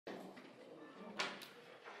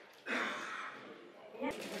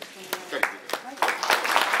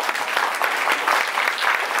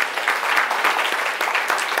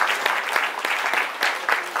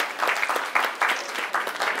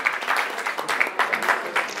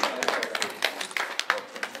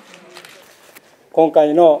今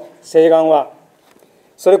回の請願は、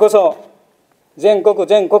それこそ全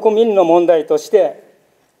国民の問題として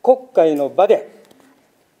国会の場で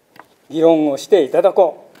議論をしていただ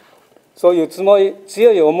こう、そういう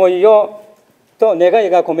強い思いと願い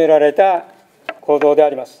が込められた行動であ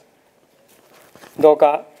ります。どう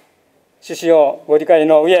か趣旨をご理解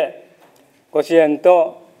の上、ご支援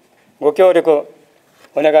とご協力、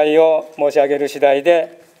お願いを申し上げる次第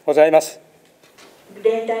でございます。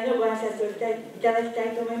連帯のご挨拶をいただきた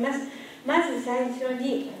いと思います。まず最初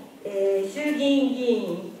に、衆議院議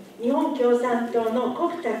員、日本共産党の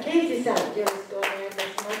国対委員長さん、よろしくお願いいたし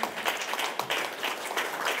ま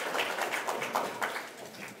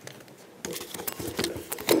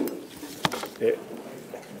す。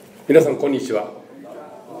皆さん、こんにちは。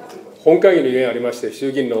本会議の例がありまして、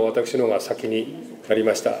衆議院の私の方が先になり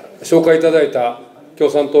ました。紹介いただいた共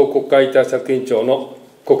産党国会対策委員長の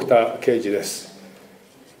国対啓二です。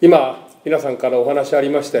今、皆さんからお話あり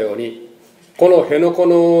ましたように、この辺野古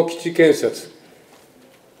の基地建設、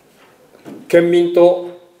県民と、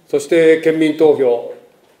そして県民投票、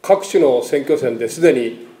各種の選挙戦ですで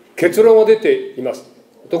に結論が出ています。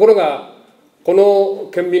ところが、この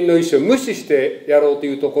県民の意思を無視してやろうと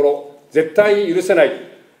いうところ、絶対に許せない、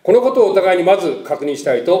このことをお互いにまず確認し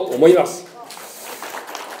たいと思います。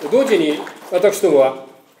同時に私どもは、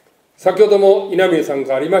先ほども稲見さん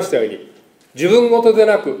からありましたように、自分事で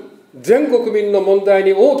なく、全国民の問題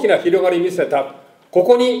に大きな広がりを見せた、こ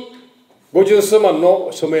こに50数万の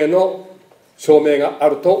署名の証明があ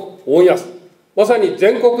ると思います。まさに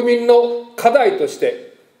全国民の課題とし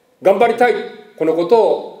て頑張りたい、このこと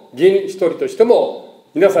を議員一人としても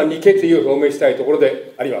皆さんに決意を表明したいところ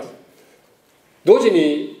であります。同時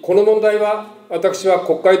にこの問題は私は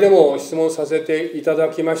国会でも質問させていただ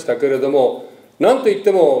きましたけれども、何といっ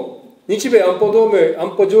ても日米安保同盟安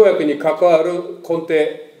保条約に関わる根底、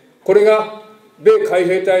これが米海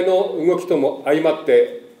兵隊の動きとも相まっ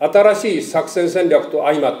て、新しい作戦戦略と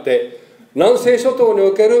相まって、南西諸島に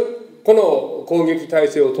おけるこの攻撃体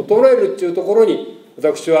制を整えるというところに、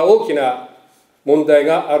私は大きな問題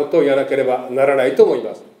があると言わなければならないと思い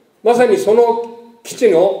ます。まさにその基地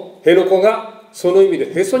の辺野古がその意味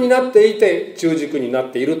でへそになっていて、中軸になっ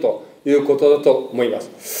ているということだと思いま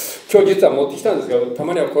す。今日実は持ってきたんですけど、た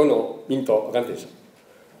まにはこういうのを見んと分かんないでしょ。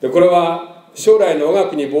で、これは将来の我が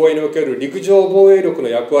国防衛における陸上防衛力の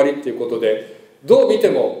役割ということで、どう見て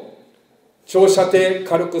も長射程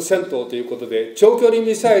火力戦闘ということで、長距離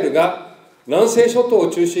ミサイルが南西諸島を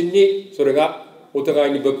中心にそれがお互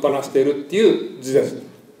いにぶっ放しているっていう図です。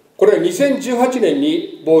これは2018年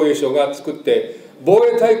に防衛省が作って防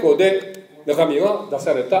衛大綱で中身が出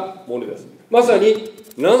されたものです。まさに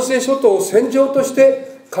南西諸島を戦場とし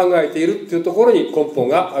て考えているというところに根本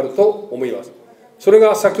があると思います。それ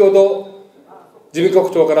が先ほど自民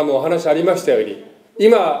局長からもお話ありましたように、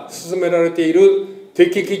今進められている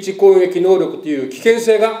敵基地攻撃能力という危険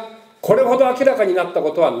性がこれほど明らかになった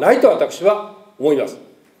ことはないと私は思います。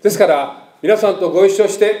ですから皆さんとご一緒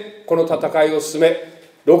してこの戦いを進め、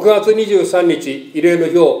6月23日慰霊の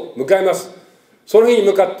日を迎えます。その日に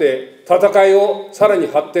向かって戦いをさらに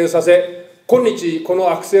発展させ、今日こ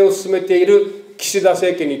の悪政を進めている岸田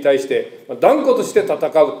政権に対して断固として戦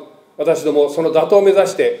う、私どもその打倒を目指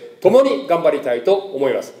して共に頑張りたいと思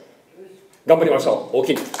います。頑張りましょう。大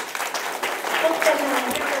きい。